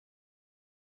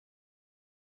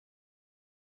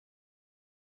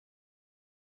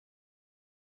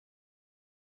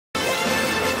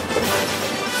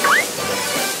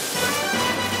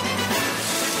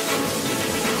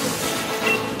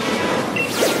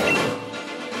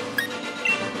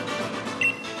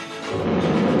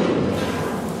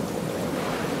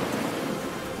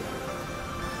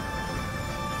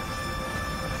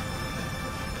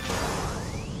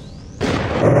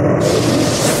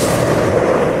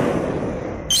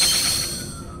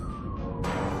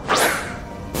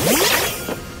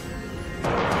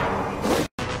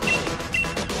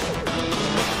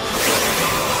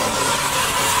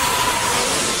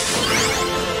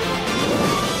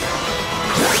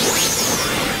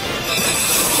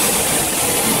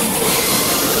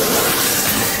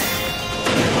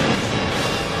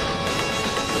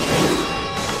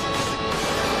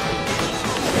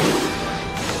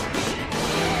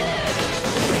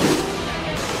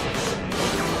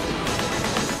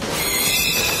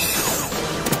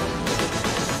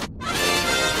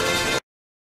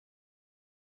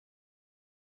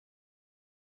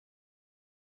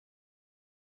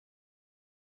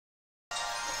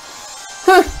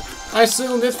I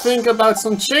still did think about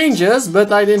some changes,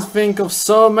 but I didn't think of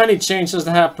so many changes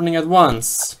happening at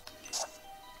once.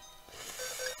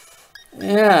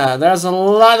 Yeah, there's a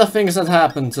lot of things that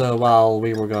happened while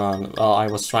we were gone. While I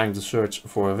was trying to search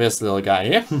for this little guy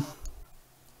here.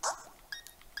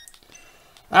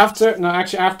 After I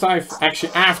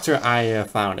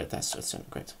found it. That's just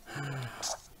great.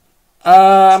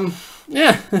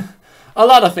 Yeah, a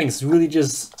lot of things really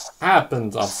just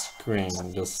happened off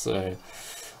screen. Just say.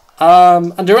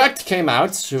 A direct came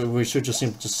out, so we should just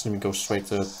go straight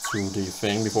to the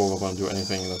thing before we're going to do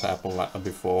anything that happened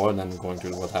before, and then going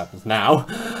to what happens now.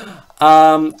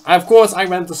 Of course, I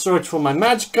went to search for my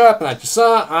magic cup, and as you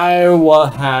saw, I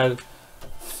had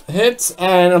hit,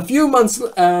 and a few months,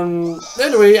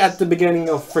 literally at the beginning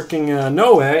of freaking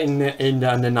nowhere in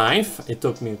the 9th. It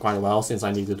took me quite a while since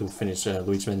I needed to finish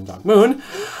Luigi's Mansion Dark Moon.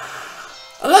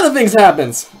 A lot of things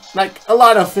happened. Like, a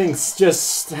lot of things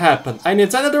just happened. A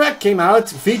Nintendo Direct came out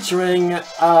featuring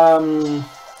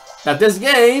that this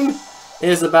game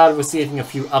is about receiving a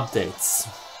few updates.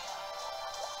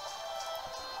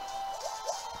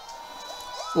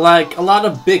 Like, a lot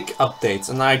of big updates,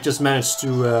 and I just managed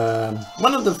to...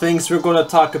 one of the things we're going to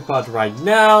talk about right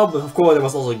now, but of course there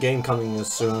was also a game coming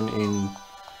soon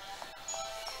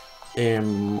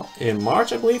in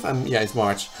March, I believe? Yeah, it's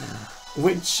March.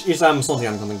 Which is something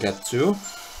I'm going to get to.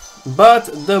 But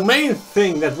the main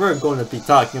thing that we're going to be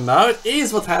talking about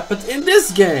is what happened in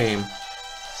this game.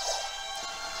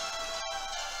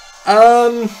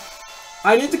 I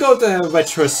need to go to Red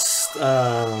Church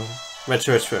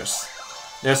first.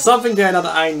 There's something there that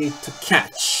I need to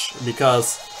catch,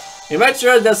 because in Red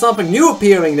Church there's something new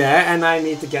appearing there, and I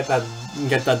need to get that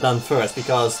done first,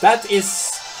 because that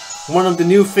is one of the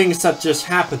new things that just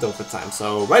happened over time.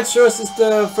 So Red Church is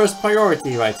the first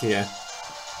priority right here.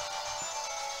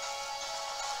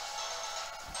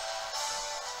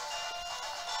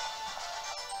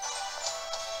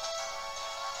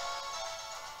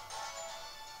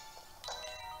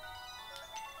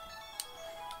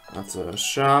 That's a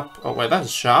shop. Oh wait, that's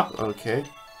a shop. Okay.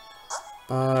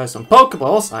 Buy some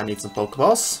Pokeballs. I need some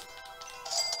Pokeballs.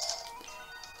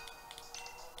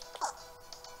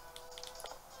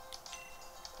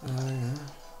 Yeah.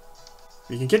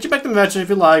 We can get you back to the mansion if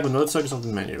you like, but no search on the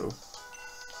menu.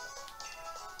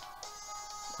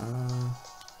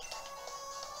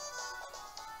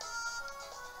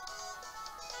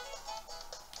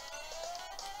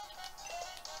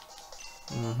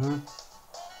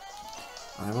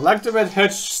 I would like the Red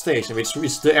Hedge Station, which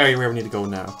is the area where we need to go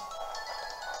now.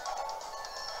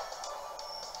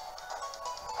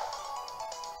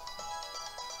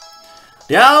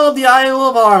 The Isle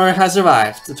of Armor has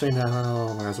arrived. The train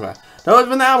has arrived. Though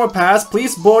it's an hour past,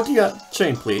 please board the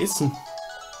train, please.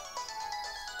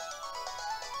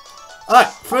 Alright,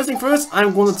 first thing first,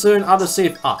 I'm going to turn other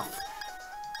save off.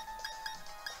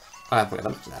 I forgot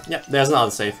about that. Yeah, there's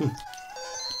another save.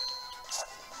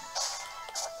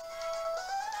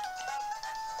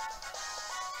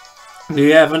 Do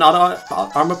you have another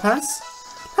armor pass?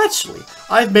 Naturally,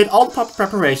 I've made all the proper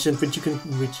preparations which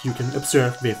you can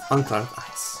observe with unclouded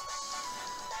eyes.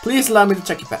 Please allow me to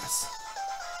check your pass.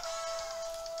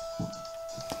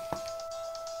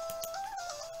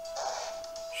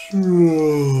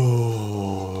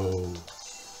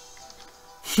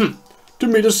 To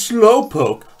meet a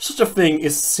Slowpoke, such a thing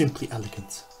is simply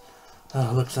elegant.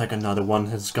 Looks like another one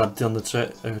has got on the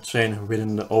train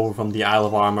ridden over from the Isle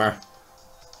of Armor.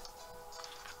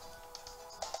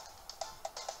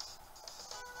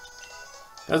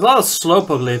 There's a lot of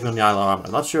Slowpoke living on the Isle of Armor.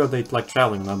 I'm not sure if they like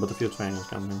traveling now, but a few trainers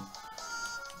coming.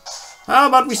 How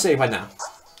about we save right now?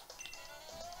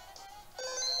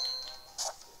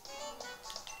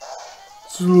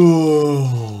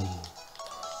 Slow.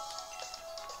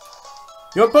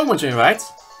 You're a Pokemon train, right?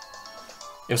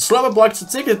 If Slowpoke blocks the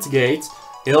ticket gate,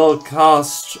 it'll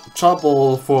cause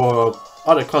trouble for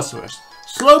other customers.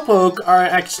 Slowpoke are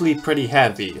actually pretty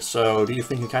heavy, so do you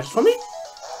think you can catch it for me?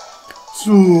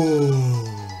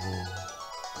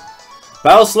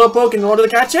 Battle Slowpoke in order to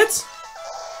catch it?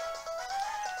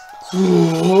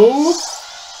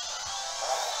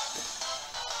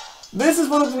 This is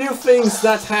one of the new things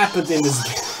that happened in this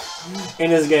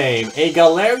game. A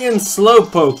Galarian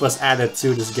Slowpoke was added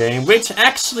to this game, which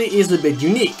actually is a bit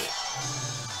unique.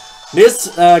 This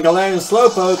Galarian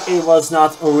Slowpoke, it was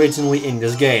not originally in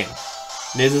this game.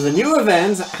 This is a new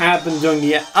event that happened during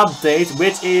the update,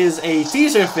 which is a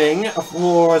teaser thing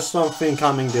for something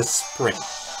coming this spring.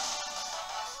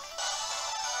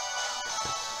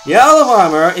 The Isle of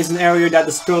Armor is an area that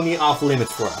is currently off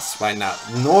limits for us right now.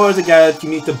 In order to get it, you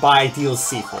need to buy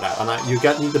DLC for that. And you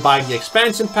need to buy the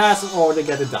expansion pass in order to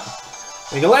get it done.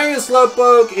 The Galarian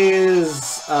Slowpoke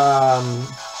is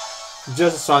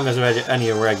just as strong as any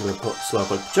regular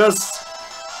Slowpoke, just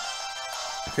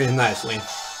pretty nicely.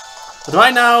 But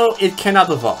right now, it cannot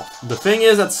evolve. The thing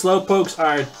is that Slowpokes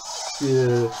are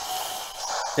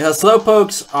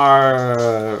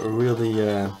really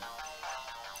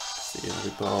see,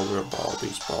 every ball,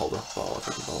 beach ball, rock ball,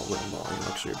 every ball, wooden ball,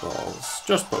 luxury balls,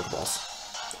 just Pokeballs.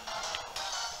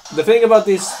 The thing about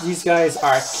these guys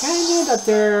are kind of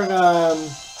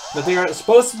that they are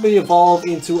supposed to be evolved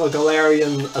into a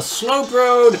Galarian, a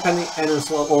Slowbro, depending,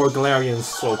 or a Galarian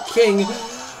Slowking,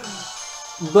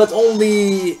 but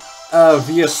only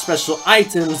via special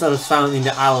items that are found in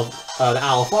the Isle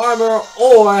of Armor,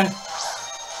 or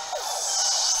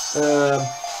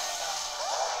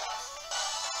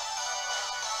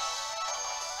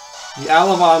the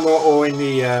Isle of Armor, or in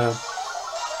the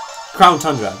Crown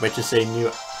Tundra, which is a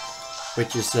new thing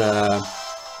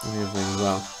as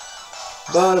well.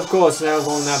 But of course, now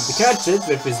we'll have to catch it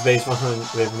with its base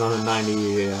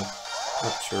 190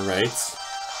 capture rates.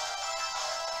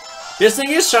 This thing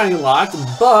is shiny locked,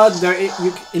 but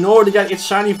in order to get its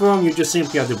shiny form, you just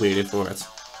simply have to bleed it for it.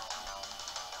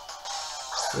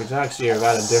 Which is actually a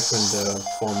rather different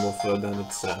form of than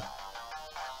its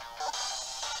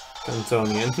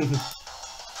Cantonian.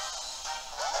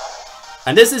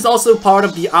 And this is also part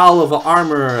of the Isle of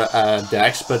Armor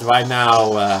dex, but right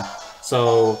now,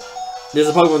 so there's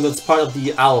a Pokemon that's part of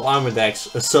the Isle of Armor dex,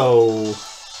 so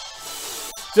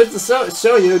just to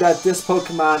show you that this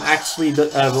Pokemon actually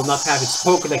will not have its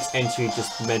Pokedex entry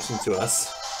just mentioned to us.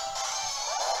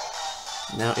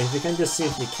 Now, if we can just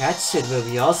simply catch it, will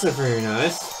be also very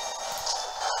nice.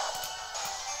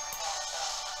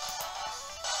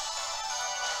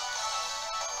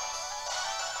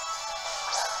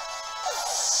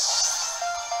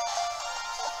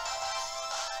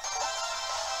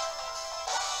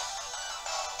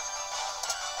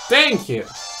 Thank you!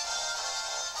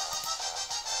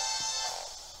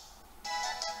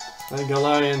 The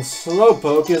Galarian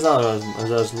Slowpoke is ours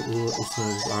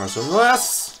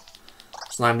less.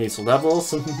 Slime needs some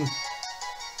levels. Would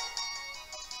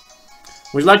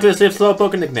you like to receive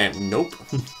Slowpoke a nickname? Nope.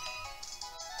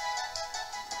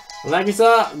 Like you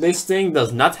saw, this thing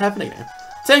does not have a nickname.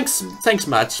 Thanks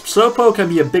much. Slowpoke can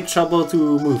be a big trouble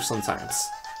to move sometimes.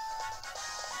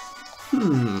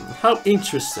 How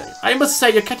interesting. I must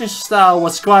say your catching style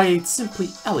was quite simply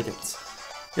elegant.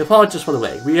 Apologies for the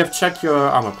wait. We have checked your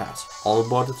armor pass. All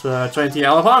aboard the 20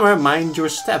 Isle of Armor, mind your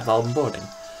step while boarding.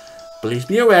 Please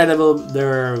be aware that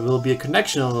there will be a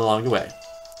connection along the way.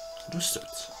 Understood.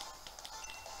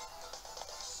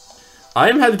 I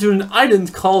am headed to an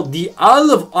island called the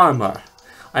Isle of Armor.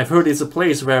 I've heard it's a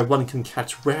place where one can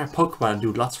catch rare Pokemon and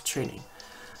do lots of training.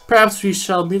 Perhaps we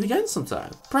shall meet again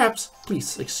sometime. Perhaps,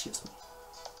 please excuse me.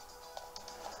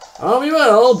 Oh, we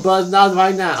will, but not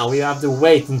right now. We have to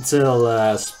wait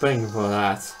until spring for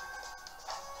that.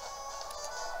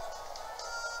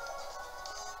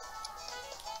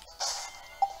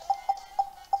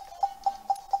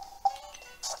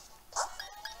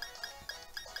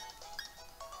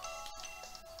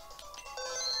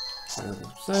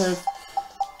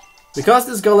 Because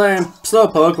this Galarian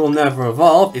Slowpoke will never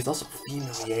evolve, it's also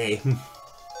female, yay.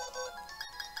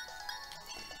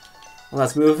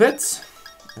 Let's move it.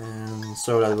 And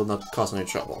so that it will not cause any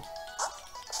trouble.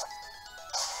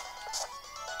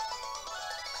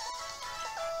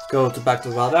 Go back to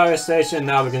the Galarian station.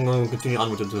 Now we can go and continue on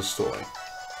with the story.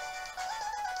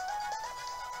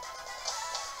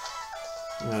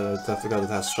 I forgot it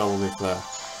has trouble with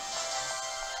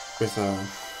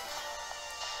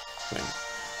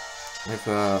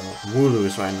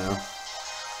Wooloos right now.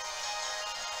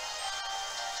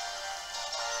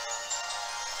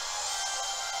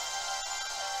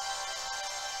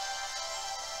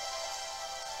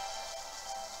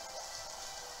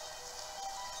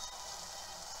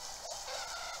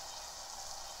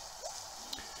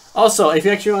 Also, if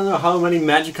you actually want to know how many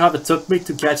Magikarp it took me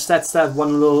to catch that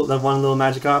one little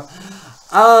Magikarp,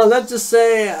 let's just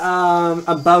say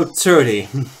about 30.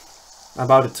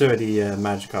 About 30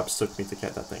 Magikarps took me to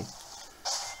get that thing.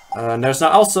 There's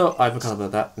now also I forgot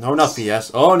about that. No, not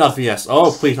VS. Oh, not VS.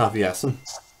 Oh, please, not VS.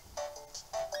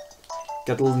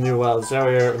 Get a little new wild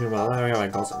area. I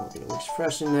got some of the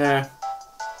fresh in there.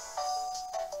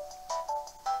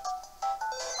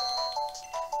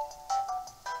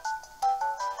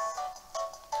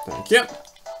 Thank you.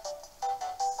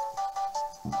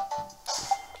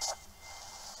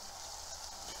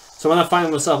 So when I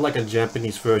find myself like a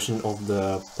Japanese version of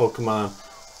the Pokemon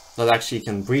that actually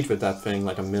can breed with that thing,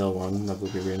 like a male one, that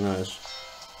would be really nice.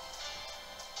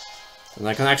 And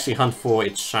I can actually hunt for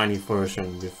its shiny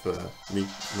version with the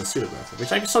pseudo method,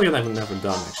 which is something I've never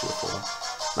done actually before.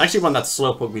 I actually want that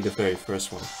Slowpoke be the very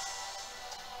first one.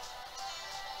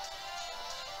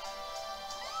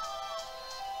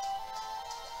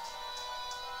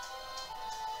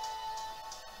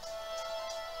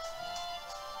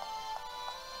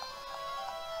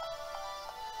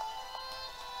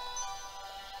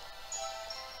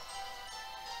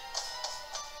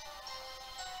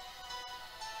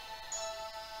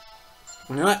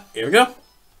 Alright, here we go.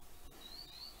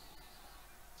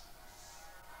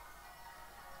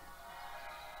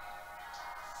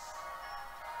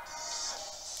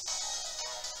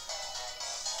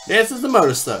 This is the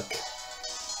Motorstoke.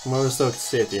 Motorstoke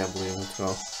City, I believe it's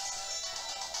called.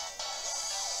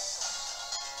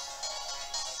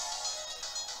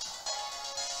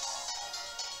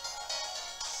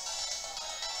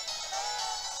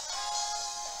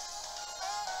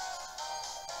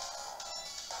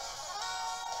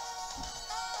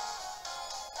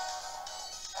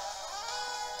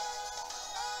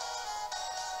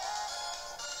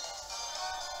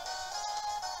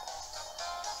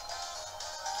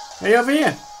 Hey, over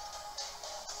here!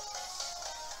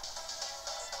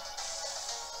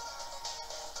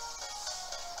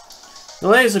 The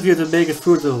latest of you to make it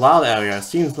through to the wild area.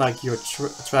 Seems like your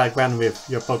track ran with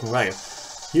your Pokemon right.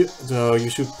 You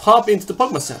should pop into the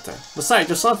Pokemon Center. Besides,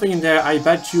 there's something in there I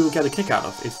bet you'll get a kick out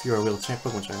of if you're a real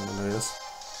Pokemon trainer, that is.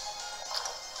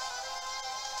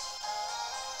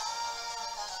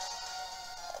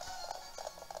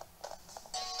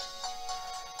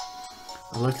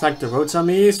 Looks like the Rotom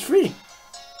is free.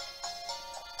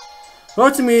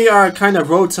 Rotom are a kind of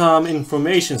Rotom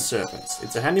information service.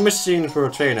 It's a handy machine for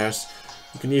trainers.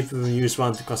 You can even use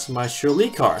one to customize your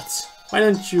League cards. Why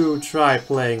don't you try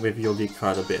playing with your League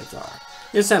card a bit?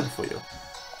 Here's a sample for you.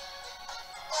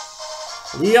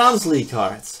 Leon's League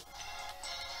cards.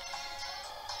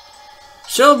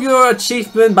 Show your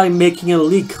achievement by making a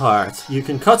League card. You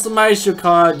can customize your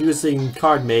card using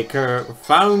Card Maker,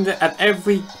 found at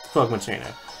every Pokemon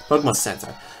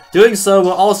Center. Doing so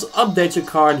will also update your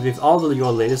card with all of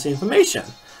your latest information.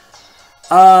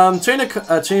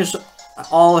 Trainers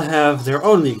all have their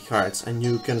own League cards, and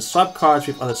you can swap cards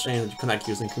with other trainers that you connect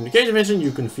using communication vision.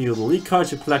 You can view the League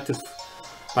cards you collected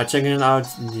by checking out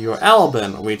your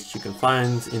album, which you can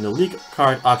find in the League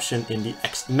card option in the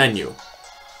X menu.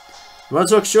 The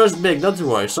Motorstoke sure is big, don't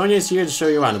worry. Sonia is here to show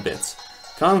you around a bit.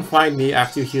 Come find me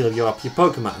after you heal up your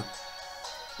Pokemon.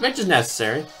 Which is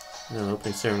necessary. No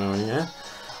opening ceremony, yeah?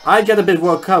 I get a bit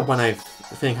woke up when I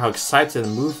think how excited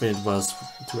and moving it was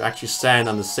to actually stand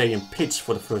on the stadium pitch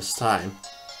for the first time.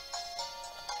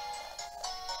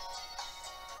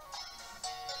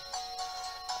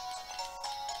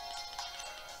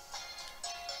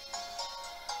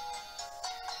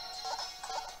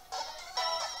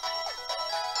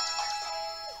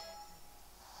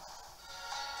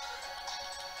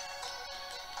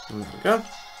 There we go.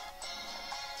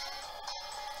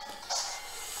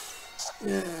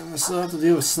 Yeah, I still have to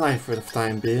deal with Sniper for the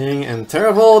time being, and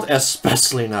Terravolt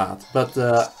especially not, but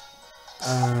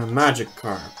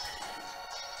Magikarp.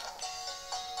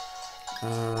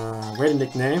 Rate a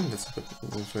nickname, let's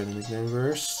rate a nickname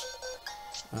first.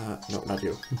 No, not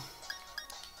you.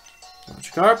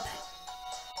 Magikarp.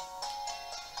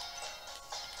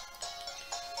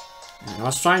 Yeah, I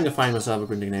was trying to find myself a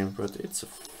good nickname, but it's a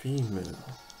female.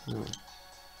 No.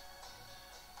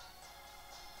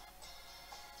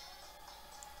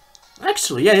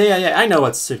 Actually, yeah, I know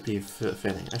what should be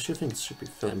fitting. I should think it should be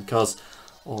fitting because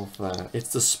of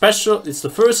it's the special. It's the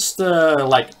first yeah.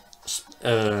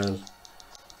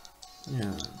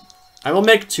 I will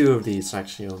make two of these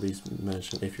actually. Of these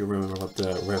mentioned if you remember what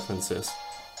the reference is.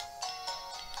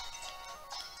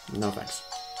 No thanks.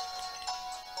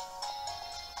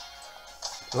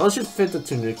 Well, it should fit the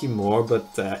Tanuki more, but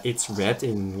it's red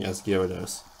in as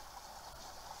Gyarados.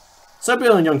 So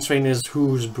building young trainers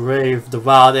who's brave the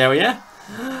wild area.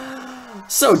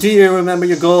 So, do you remember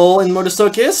your goal in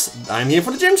Motorstoke is? I'm here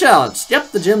for the gym challenge.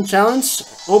 Yep, the gym challenge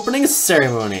opening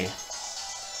ceremony.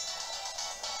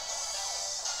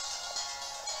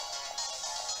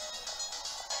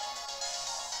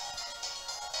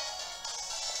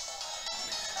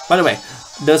 By the way,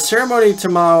 the ceremony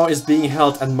tomorrow is being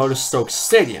held at Motorstoke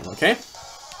Stadium, okay?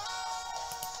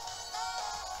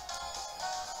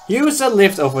 Use a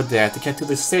lift over there to get to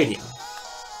the stadium.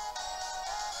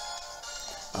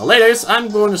 Later, I'm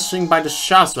going to swing by the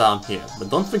shops while I'm here, but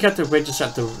don't forget to register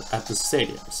at the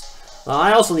stadiums.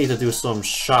 I also need to do some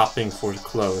shopping for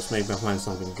clothes. Maybe I'll find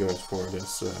something good for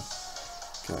this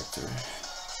character.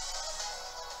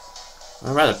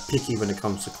 I'm rather picky when it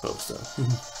comes to clothes, though.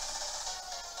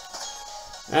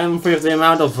 And for the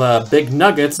amount of big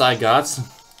nuggets I got,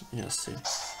 let's see.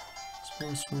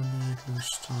 Sportsman, loose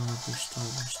top.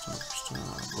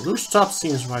 Loose top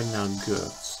seems right now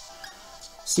good.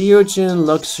 Sea Urchin,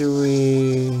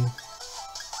 Luxury,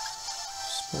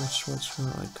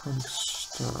 Sportsman, Iconic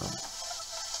Star.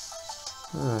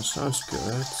 Sounds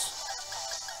good.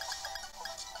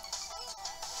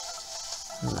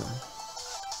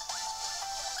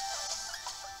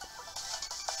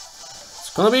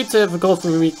 It's gonna be difficult for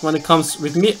me when it comes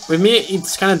with me.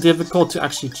 It's kind of difficult to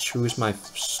actually choose my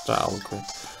style, okay?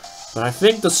 But I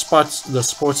think the sports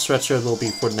sweatshirt will be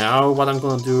for now what I'm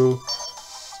gonna do.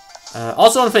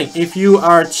 Also, one thing: if you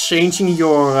are changing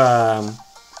your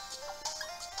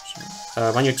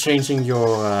when you're changing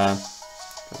your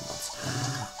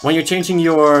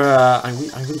I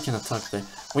really cannot talk today.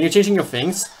 When you're changing your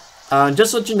things,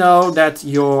 just let you know that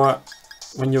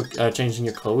when you're changing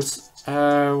your clothes.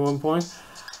 One point.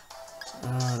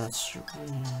 That's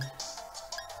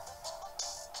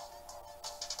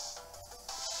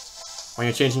when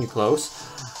you're changing your clothes.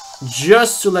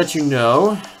 Just to let you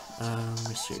know. Let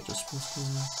me see.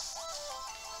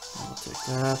 I'll take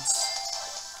that.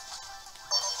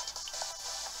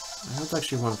 I don't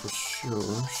actually want for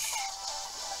sure.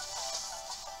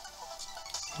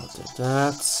 I'll take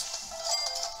that.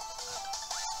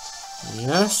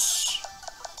 Yes.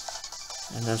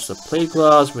 And there's the plate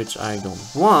glass, which I don't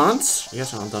want.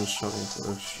 Yes, I'm done showing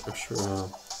for sure.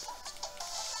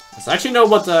 I actually know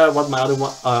what my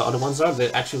other ones are.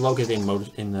 They're actually located in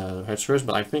headshots,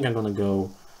 but I think I'm gonna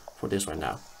go for this right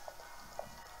now.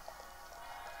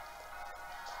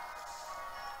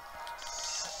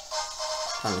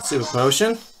 Let's see the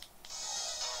potion.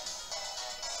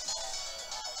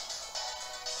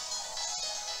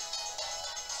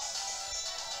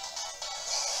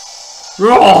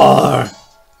 Roar!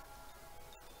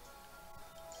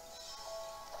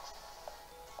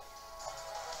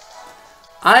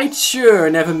 I'd sure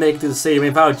never make it to the stadium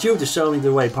without you to show me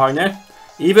the way, partner.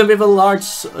 Even with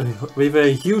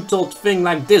a huge old thing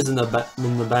like this in the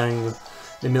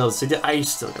middle of the city, I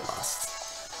still get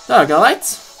lost. There we go,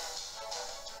 right?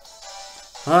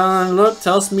 Look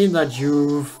tells me that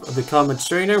you've become a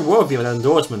trainer worthy of the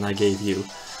endorsement I gave you.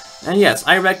 And yes,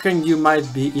 I reckon you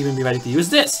might even be ready to use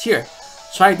this. Here,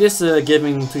 try this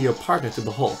giving to your partner to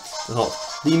behold.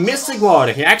 The Mystic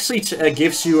Water. He actually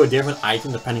gives you a different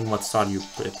item depending what start you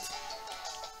put.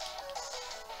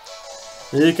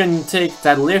 You can take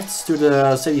that lift to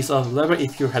the cities of Lever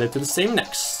if you're headed to the same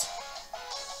next.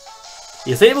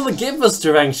 He's able to give us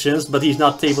directions, but he's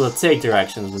not able to take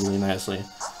directions really nicely.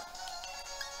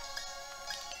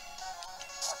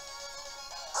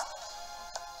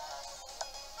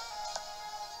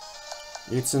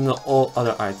 It's in all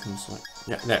other items.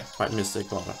 Yeah, there, right,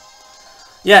 Mystic Water.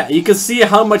 Yeah, you can see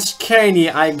how much candy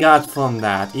I got from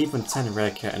that. Even 10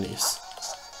 rare candies.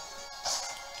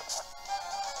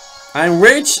 I'm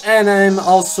rich and I'm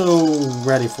also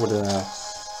ready for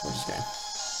this game.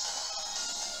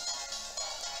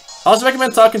 I also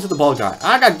recommend talking to the ball guy.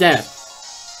 Ah, goddammit.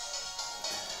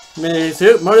 Me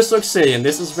too, Motorstock City, and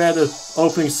this is where the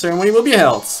opening ceremony will be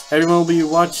held. Everyone will be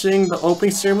watching the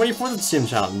opening ceremony for the gym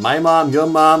challenge. My mom, your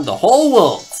mom, the whole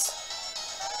world.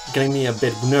 Getting me a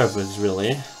bit nervous,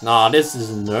 really. Nah, this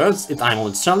isn't nerves. I'm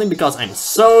only trembling because I'm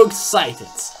so excited.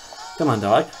 Come on,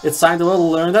 dog. It's time to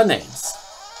learn their names.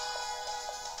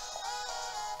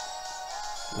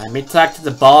 Let me talk to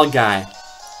the ball guy.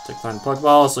 Took down the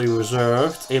Pokeball, so you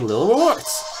reserved a little reward.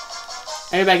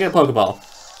 Everybody get a Pokeball.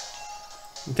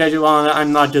 In case you want,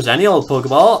 I'm not just any old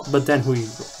Pokeball, but then who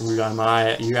am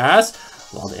I, you ask?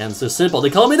 Well, the answer is simple. They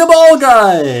call me the ball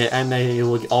guy! And they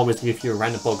will always give you a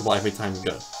random Pokeball every time you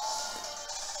go.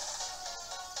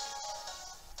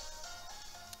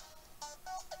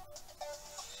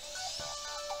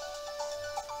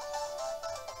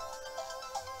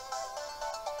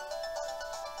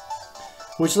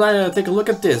 Would you like to take a look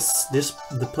at this?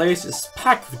 The place is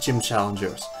packed with gym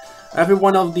challengers. Every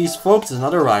one of these folks is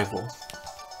another rival.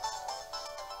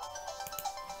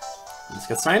 Let's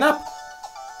get signed up.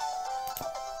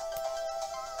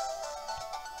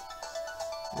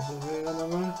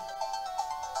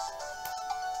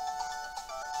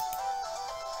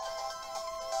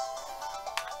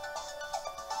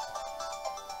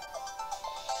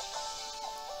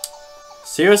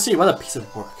 Seriously, what a piece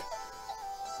of work.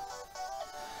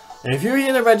 If you're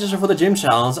here to register for the gym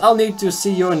challenge, I'll need to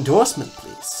see your endorsement,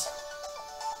 please.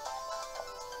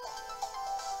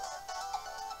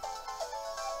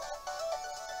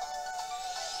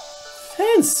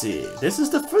 Fancy! This is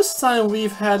the first time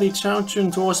we've had a challenger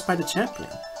endorsed by the champion.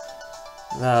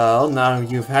 Well, now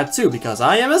you've had two, because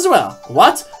I am as well.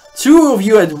 What? 2 of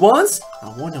you at once? I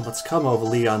wonder what's come over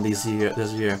Leon this year.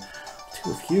 2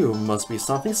 of you must be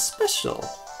something special.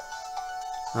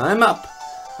 I'm up.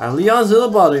 I'm Leon's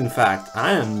little brother, in fact.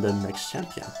 I am the next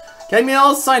champion. Get me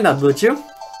all signed up, would you?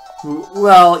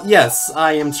 Well, yes,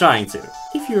 I am trying to.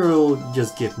 If you'll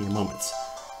just give me a moment.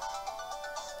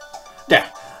 There.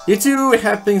 You two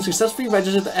have been successfully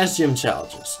registered as gym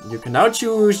challengers. You can now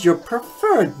choose your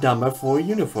preferred number for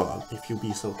uniform, if you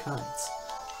be so kind.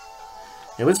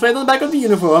 It was displayed on the back of the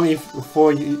uniform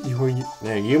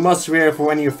you must wear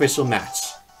for any official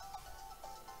match.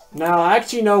 Now, I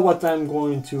actually know what I'm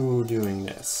going to do doing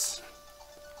this.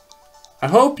 I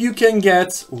hope you can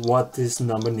get what this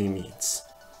number means.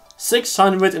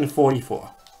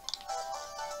 644.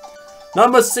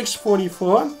 Number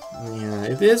 644. Yeah,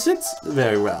 it is it?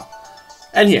 Very well.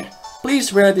 And here,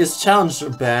 please wear this challenge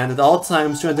band at all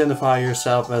times to identify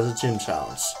yourself as a gym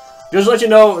challenge. Just to let you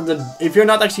know that if you're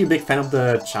not actually a big fan of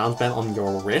the challenge band on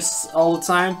your wrists all the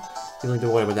time, you don't need to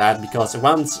worry about that, because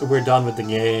once we're done with the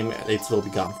game, it will be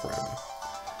gone forever.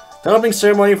 The opening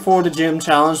ceremony for the gym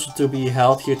challenge to be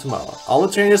held here tomorrow. All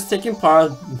the trainers taking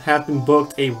part have been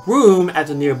booked a room at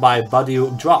the nearby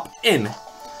Badu Drop-In.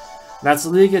 That's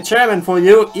the league chairman for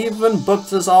you, even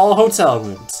booked us all hotel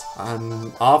rooms.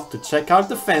 I'm off to check out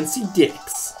the fancy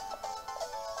dicks.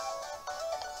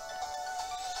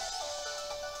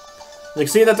 You can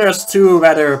see that there's 2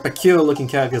 rather peculiar looking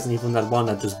characters and even that one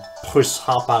that just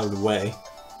hop out of the way.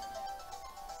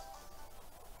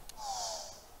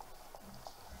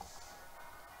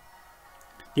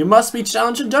 You must be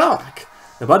Challenger Dark.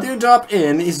 The Badu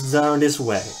Drop-In is down this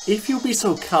way, if you'll be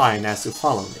so kind as to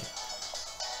follow me.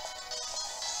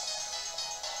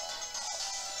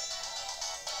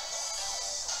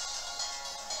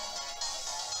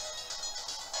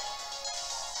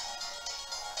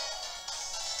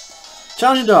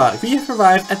 Challenger Dark, we have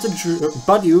arrived at the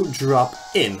Badu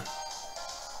Drop-In.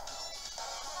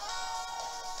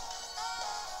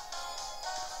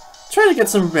 Try to get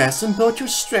some rest and build your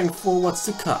strength for what's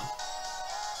to come.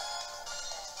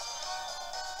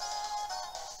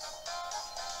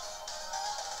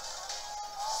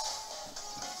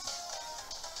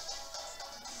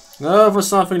 Oh, for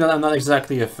something that I'm not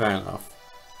exactly a fan of.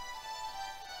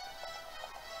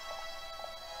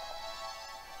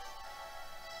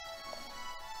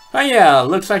 Oh yeah,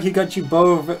 looks like you got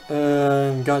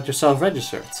got yourself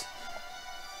registered.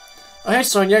 Oh hey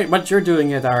Sonia, what you're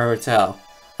doing at our hotel?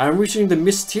 I'm reaching the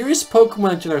mysterious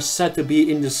Pokemon that are said to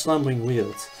be in the slumbering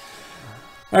field.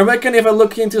 I reckon if I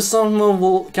look into some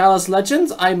of Gala's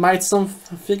legends, I might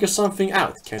figure something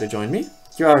out. Care to join me?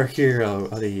 You're our hero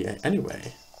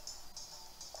anyway.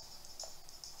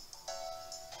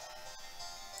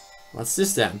 What's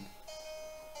this then?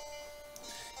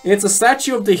 It's a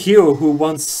statue of the hero who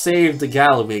once saved the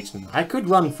Galarian. I could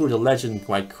run through the legend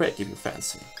quite quick if you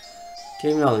fancy.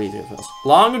 Give me all the details.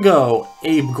 Long ago,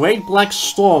 a great black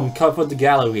storm covered the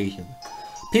Galarian.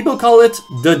 People call it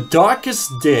the Darkest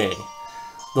Day.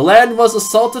 The land was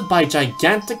assaulted by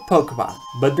gigantic Pokemon,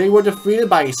 but they were defeated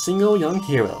by a single young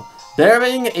hero,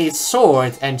 bearing a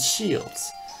sword and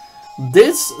shields.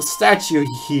 This statue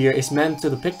here is meant to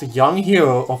depict the young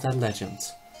hero of that legend.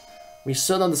 We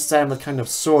still don't understand what kind of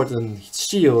sword and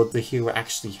shield the hero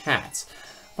actually had.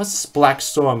 What's this black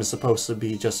storm is supposed to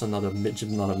be just another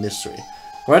mystery.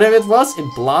 Whatever it was,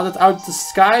 it blotted out the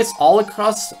skies all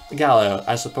across Galar.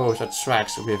 I suppose that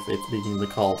tracks with it being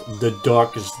called the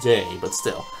Darkest Day, but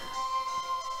still.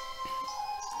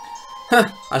 Huh,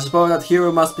 I suppose that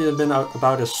hero must have been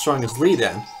about as strong as Lee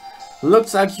then.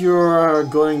 Looks like you're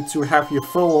going to have your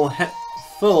full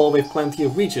with plenty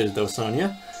of reaches though,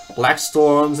 Sonia. Black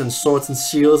storms and swords and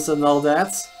shields and all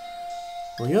that.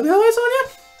 Will you the other way,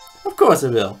 Sonia? Of course I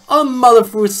will. I'll muddle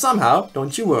through somehow,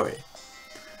 don't you worry.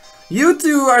 You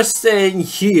two are staying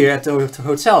here at the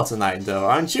hotel tonight though,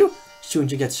 aren't you?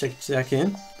 Shouldn't you get check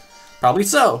in? Probably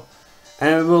so.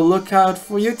 And we'll look out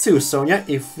for you too, Sonia.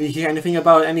 If we hear anything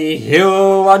about any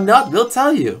hero or not, we'll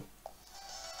tell you.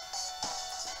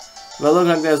 Well, looks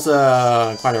like there's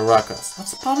quite a ruckus.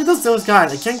 What's the problem with those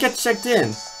guys? I can't get checked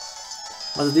in.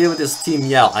 What's the deal with this Team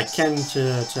Yell? I can't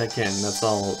check in. That's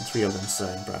all 3 of them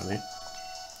saying, apparently.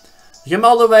 You came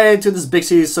all the way to this big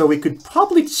city, so we could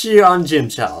probably cheer on Gym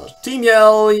Challenge. Team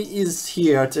Yell is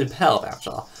here to help, after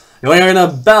all. You're hearing a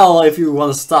bell if you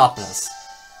want to stop us.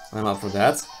 I'm up for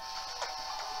that.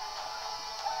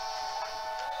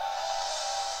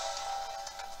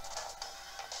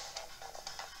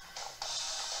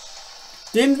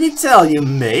 Didn't we tell you,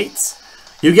 mate?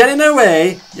 You get in their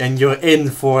way, and you're in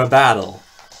for a battle.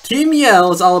 Team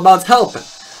Yell is all about helping.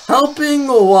 Helping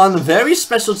one very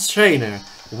special trainer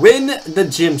win the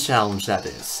gym challenge, that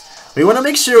is. We want to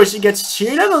make sure she gets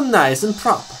cheered on nice and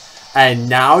proper. And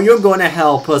now you're gonna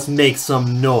help us make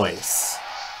some noise.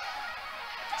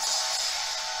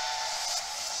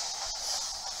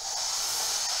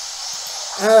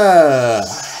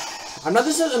 I'm not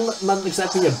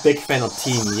exactly a big fan of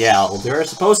Team Yell. They're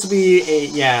supposed to be a,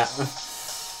 yeah.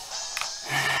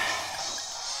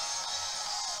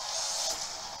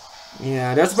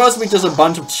 Yeah, they're supposed to be just a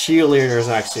bunch of cheerleaders,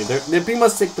 actually. They pretty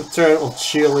much take the turn of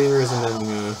cheerleaders and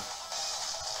then,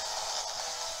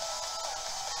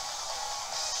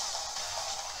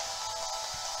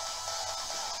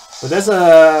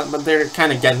 but they're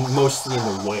kind of getting mostly in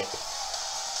the way.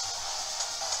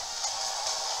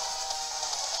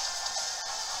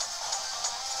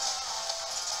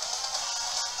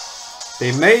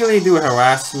 They mainly do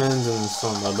harassment and so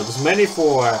on, but it's mainly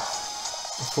for a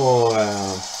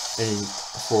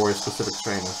specific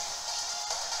trainer.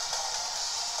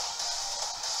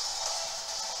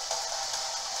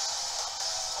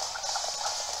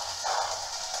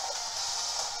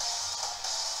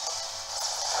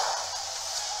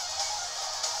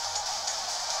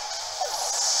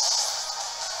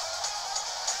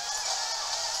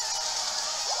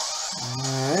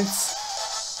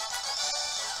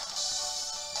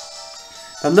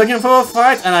 I'm looking for a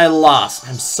fight and I lost.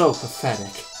 I'm so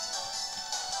pathetic.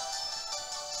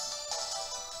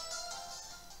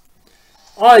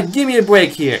 Alright, give me a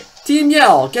break here. Team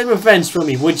Yell, get revenge for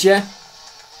me, would ya?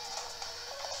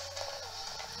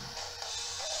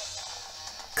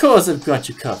 Course I've got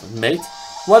you covered, mate.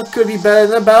 What could be better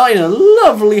than a battle in a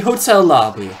lovely hotel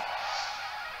lobby?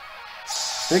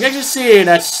 You can actually see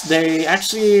that they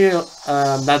actually, I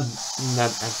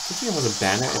think it was a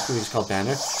banner, if it was called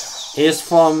banner, is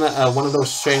from one of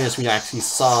those trainers we actually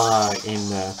saw in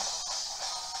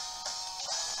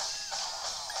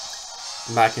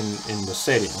back in the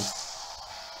stadium.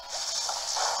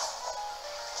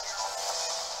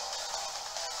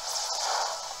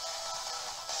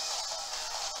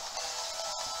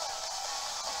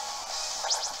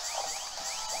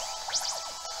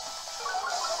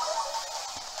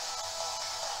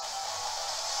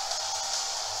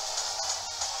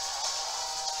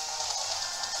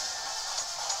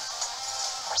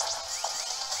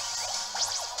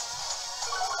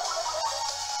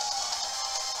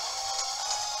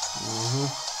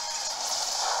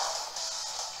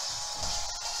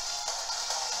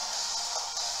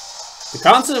 The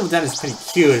concept of that is pretty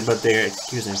cute, but they're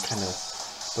using kind of,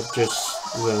 but just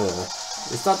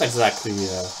it's not exactly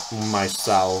my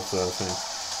style of thing.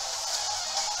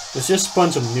 It's just a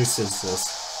bunch of nuisances.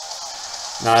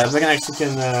 Now, if I can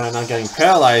actually not getting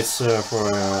paralyzed for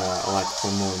like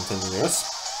for more than 10 years.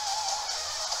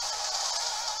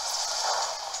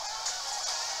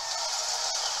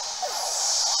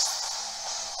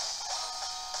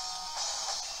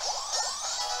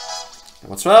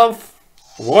 Number 12.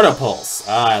 Water Pulse.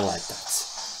 I like that.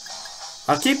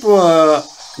 I'll keep,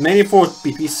 mainly for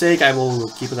BP's sake, I will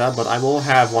keep it up, but I will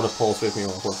have Water Pulse with me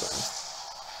all the time.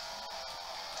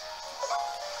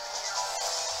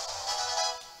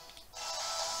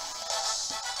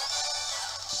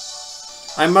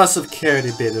 I must have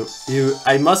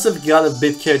got a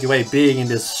bit carried away being in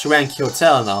this swanky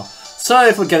hotel now.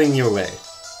 Sorry for getting in your way.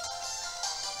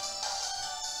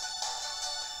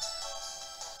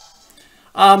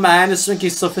 Oh man, the swanky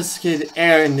sophisticated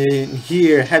air in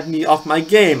here had me off my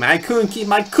game. I couldn't keep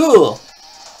my cool.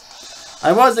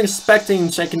 I wasn't expecting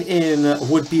checking in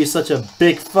would be such a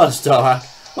big fuss, dog.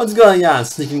 What's going on,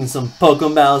 sneaking some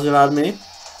Pokemon battles without me?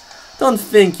 Don't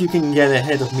think you can get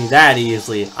ahead of me that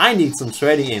easily. I need some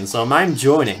trading in, so I'm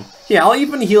joining. Yeah, I'll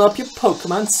even heal up your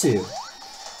Pokemon too.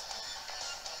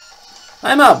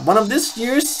 I'm up, one of this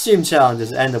year's gym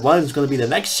challenges, and the one who's gonna be the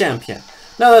next champion.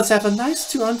 Now let's have a nice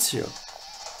 2-on-2.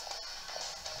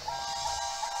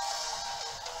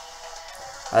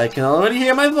 I can already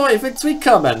hear my voice victory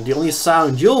coming. The only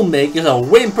sound you'll make is a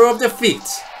whimper of defeat.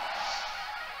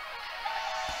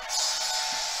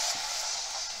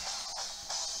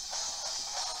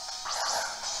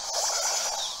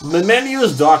 The mainly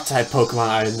use Dark-type Pokemon,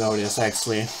 I noticed,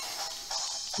 actually.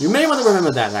 You may want to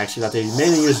remember that, actually, that they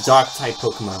mainly use Dark-type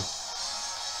Pokemon.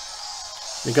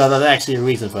 Because there's actually a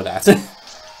reason for that.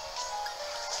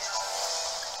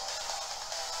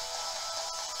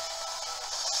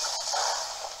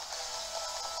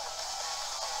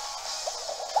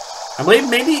 I believe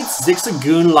maybe it's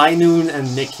Zigzagoon, Linoon, and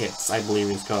Nickits, I believe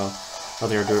it's called. What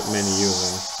they're mainly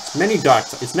using.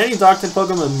 It's many Dark-type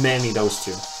Pokemon, and mainly those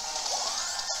two.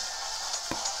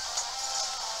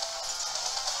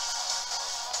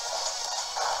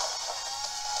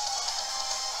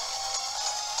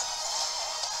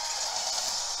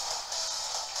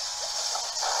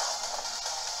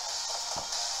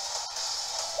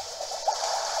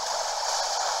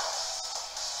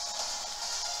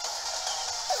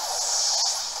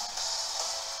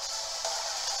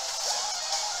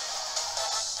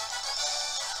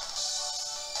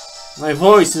 My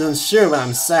voice isn't sure when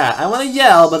I'm sad. I want to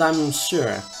yell, but I'm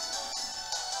unsure.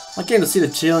 I came to see the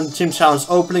Gym Challenge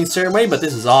opening ceremony, but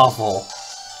this is awful.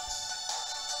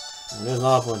 It is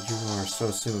awful that you are so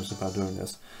serious about doing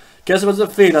this. Guess it was the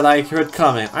fear that I heard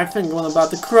coming. I think I'm about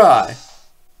to cry.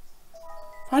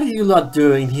 What are you lot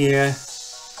doing here?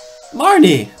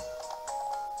 Marnie!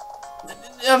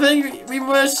 I think we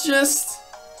was just...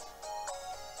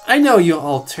 I know you're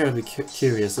all terribly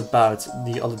curious about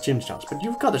the other gym challenge, but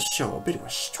you've got to show a bit of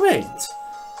restraint.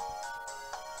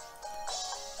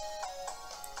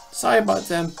 Sorry about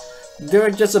them.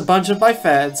 They're just a bunch of my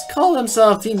fans. Call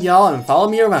themselves Team Y'all and follow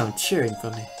me around cheering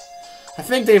for me. I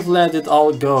think they've let it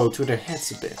all go to their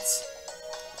heads a bit.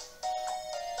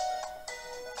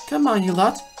 Come on, you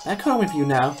lot. Back home with you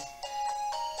now.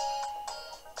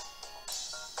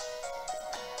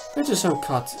 They're just so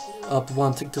caught up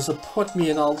wanting to support me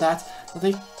and all that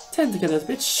they tend to get a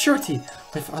bit shirty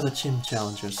with other gym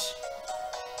challengers.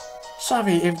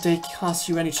 Sorry if they cause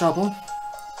you any trouble.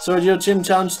 So your gym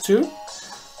challenge too?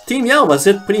 Team Yell, was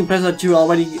it? Pretty impressed that you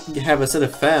already have a set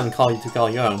of fans call you to call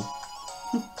your own.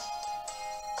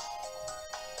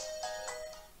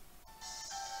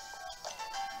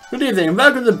 Good evening,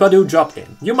 welcome to Badu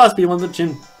Drop-In. You must be one of the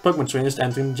gym Pokemon trainers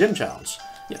entering the gym challenge.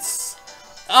 Yes.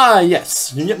 Ah,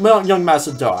 yes, young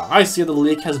Master Dora. I see the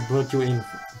league has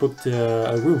booked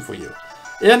a room for you.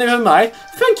 And never mind,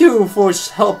 thank you for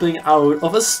helping out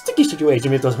of a sticky situation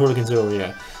with those hooligans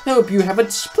earlier. I hope you have a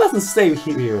pleasant stay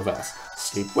here with us.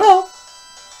 Sleep well.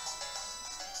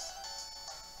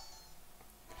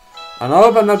 And I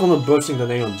hope I'm not going to butcher the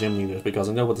name of gym leaders because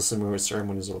I know what the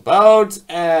ceremony is all about,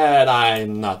 and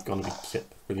I'm not going to be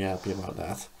really happy about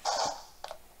that.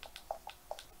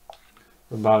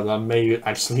 Maybe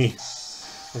actually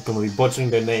I'm going to be butchering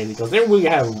their name because they really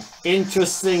have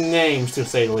interesting names to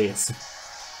say the least.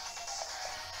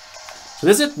 So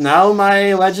this is it. Now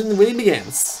my legend really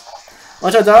begins.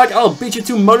 Watch out, dog! I'll beat you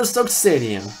to Motorstoke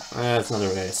Stadium. That's not a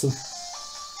race.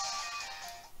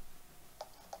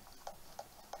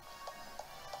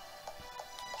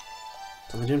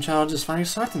 So the gym challenge is finally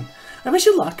starting. I wish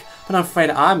you luck, but I'm afraid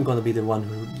I'm going to be the one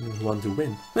who wants to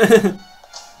win.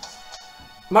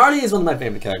 Marley is one of my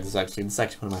favorite characters, actually. It's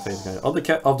actually one of my favorite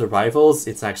characters. Of the rivals,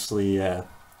 it's actually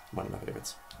one of my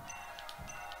favorites.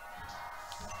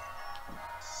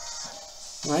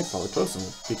 Alright, follow close and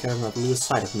be careful not to lose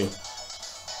sight of me.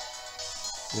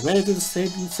 If you're ready to the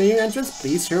stadium entrance,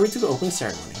 please hurry to the opening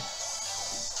ceremony.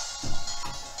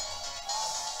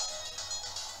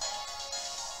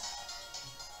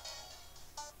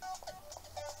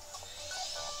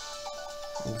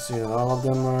 You see that all of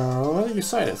them are already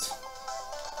excited.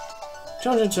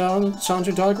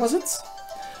 Challenger Dog, was it?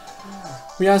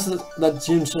 We asked that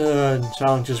gym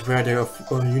challengers wear their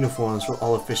uniforms for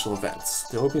all official events.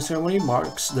 The opening ceremony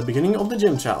marks the beginning of the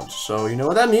gym challenge, so you know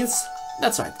what that means?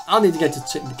 That's right. I need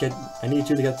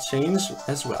you to get changed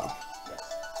as well.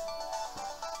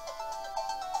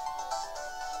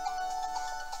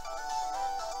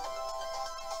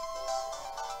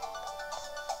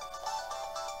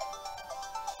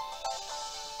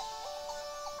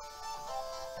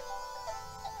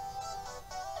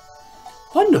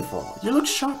 Wonderful! You look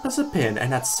sharp as a pin,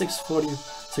 and at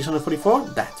 644,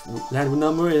 that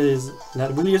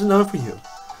really is a number for you.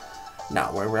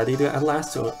 Now we're ready to at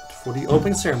last for the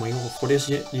opening ceremony for this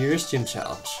year's gym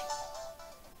challenge.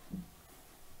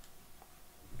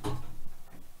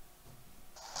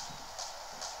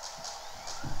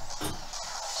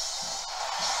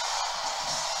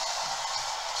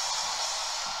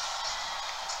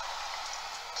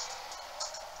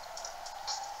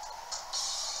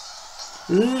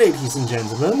 Ladies and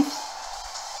gentlemen,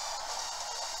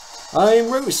 I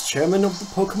am Rose, chairman of the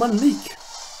Pokemon League.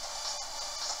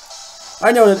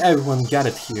 I know that everyone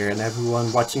gathered here and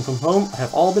everyone watching from home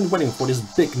have all been waiting for this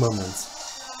big moment.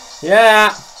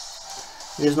 Yeah!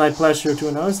 It is my pleasure to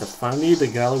announce that finally the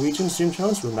Galarian Gym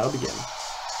Challenge will now begin.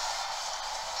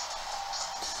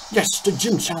 Yes, the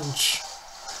Gym Challenge!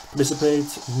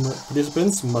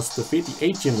 Participants must defeat the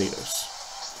 8 gym leaders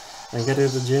and get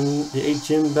the 8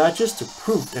 gym badges to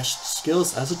prove their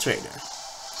skills as a trainer.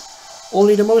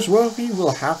 Only the most worthy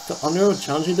will have the honor of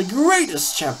challenging the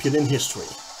greatest champion in history.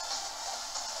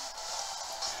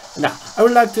 Now, I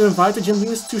would like to invite the gym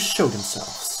leaders to show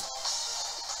themselves.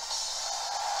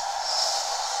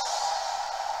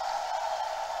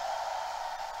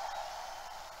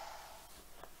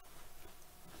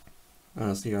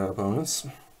 Let's see our opponents.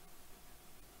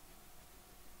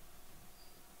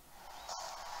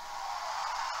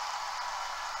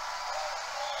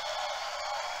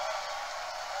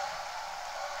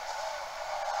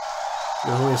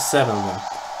 There's only 7 of them.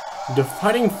 The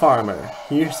Fighting Farmer.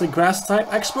 Here's the Grass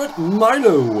type expert,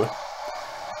 Milo.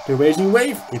 The Raging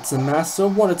Wave. It's the Master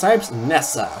of Water types,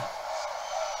 Nessa.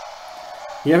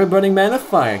 You have a Burning Man of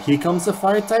Fire. Here comes the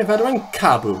Fire type veteran,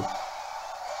 Kabu.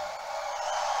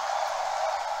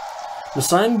 The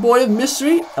Silent Boy of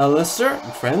Mystery, Alistair.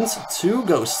 Friends, 2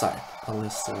 Ghost type.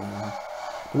 Alistair.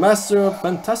 The Master of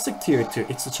Fantastic Theater.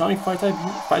 It's the Charming Fighting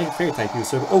Fairy type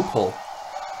user, Opal.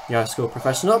 The High School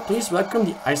Professional. Please welcome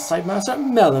the Ice type Master,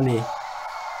 Melanie.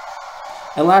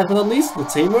 And last but not least, the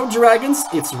Tamer of Dragons.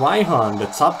 It's Raihan, the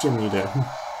top gym leader.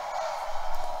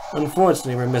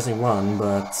 Unfortunately, we're missing one,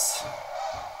 but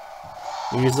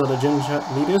these are the gym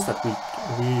leaders that we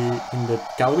in the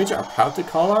Galarian are proud to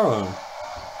call our own.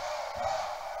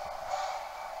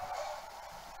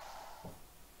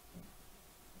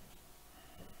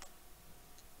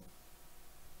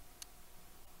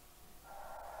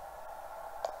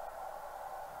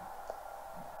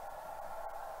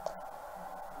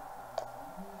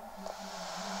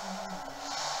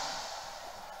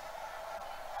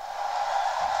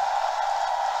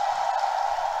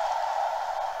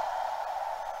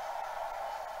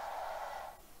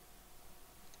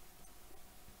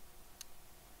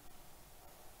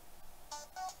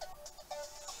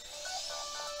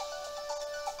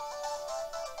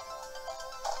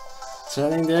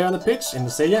 Standing there on the pitch in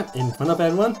the stadium in front of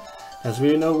everyone. There's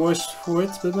really no words for it,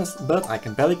 but I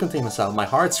can barely contain myself. My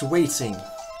heart's racing.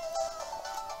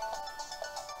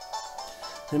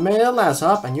 They made it last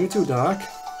up, and you too, Doc.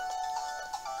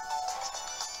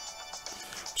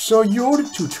 So you're the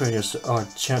 2 trainers our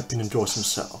champion endorsed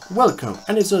himself. Welcome,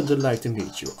 and it's a delight to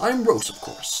meet you. I'm Rose, of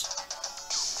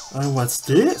course. And what's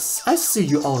this? I see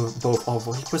you all both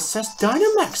already possess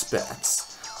Dynamax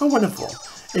bats. Oh, wonderful.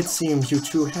 It seems you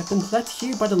two have been led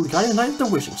here by the guiding light of the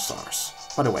Wishing Stars.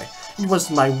 By the way, it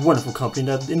was my wonderful company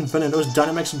that invented those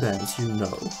Dynamax bands, you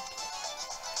know.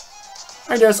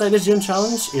 I dare say this gym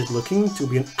challenge is looking to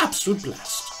be an absolute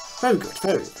blast. Very good,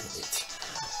 very good.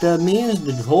 That means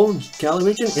the whole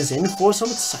Galarian is in for some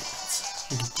excitement.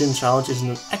 The gym challenge is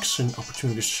an excellent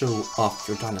opportunity to show off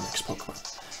your Dynamax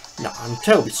Pokemon. Now, I'm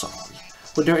terribly sorry,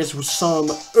 but there is some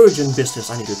urgent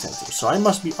business I need to attend to, so I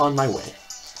must be on my way.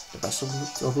 The best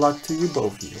of luck to you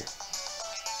both here.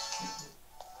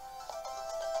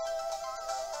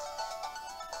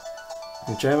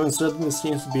 The chairman certainly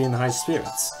seems to be in high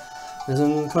spirits.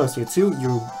 Listen closely too,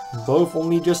 you both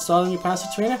only just started your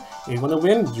passive trainer. If you want to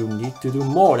win, you need to do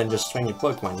more than just train your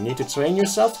Pokemon. You need to train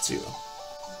yourself too.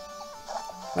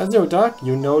 As you, Doc,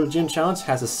 you know the gym challenge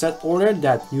has a set order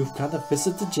that you've got to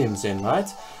visit the gyms in, right?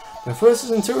 The first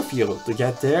is in Turfield. To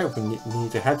get there, we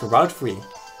need to head to Route 3.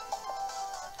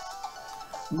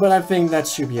 But I think that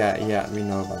should be, yeah, we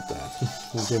know about that.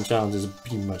 The gym challenge is a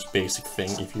pretty much basic thing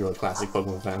if you're a classic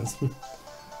Pokemon fan.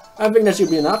 I think that should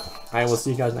be enough. I will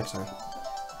see you guys next time.